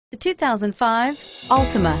The 2005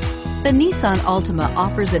 Altima. The Nissan Altima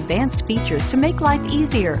offers advanced features to make life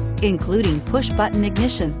easier, including push-button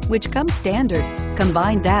ignition, which comes standard.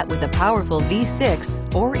 Combine that with a powerful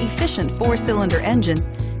V6 or efficient 4-cylinder engine,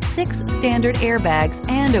 6 standard airbags,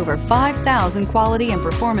 and over 5,000 quality and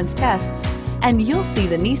performance tests, and you'll see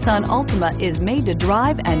the Nissan Altima is made to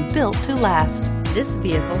drive and built to last. This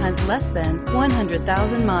vehicle has less than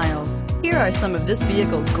 100,000 miles. Here are some of this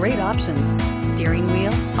vehicle's great options: steering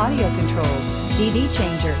wheel audio controls, CD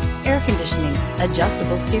changer, air conditioning,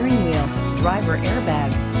 adjustable steering wheel, driver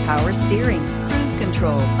airbag, power steering, cruise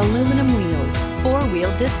control, aluminum wheels,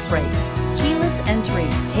 4-wheel disc brakes, keyless entry.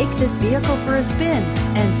 Take this vehicle for a spin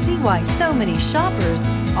and see why so many shoppers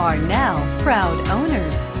are now proud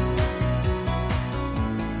owners.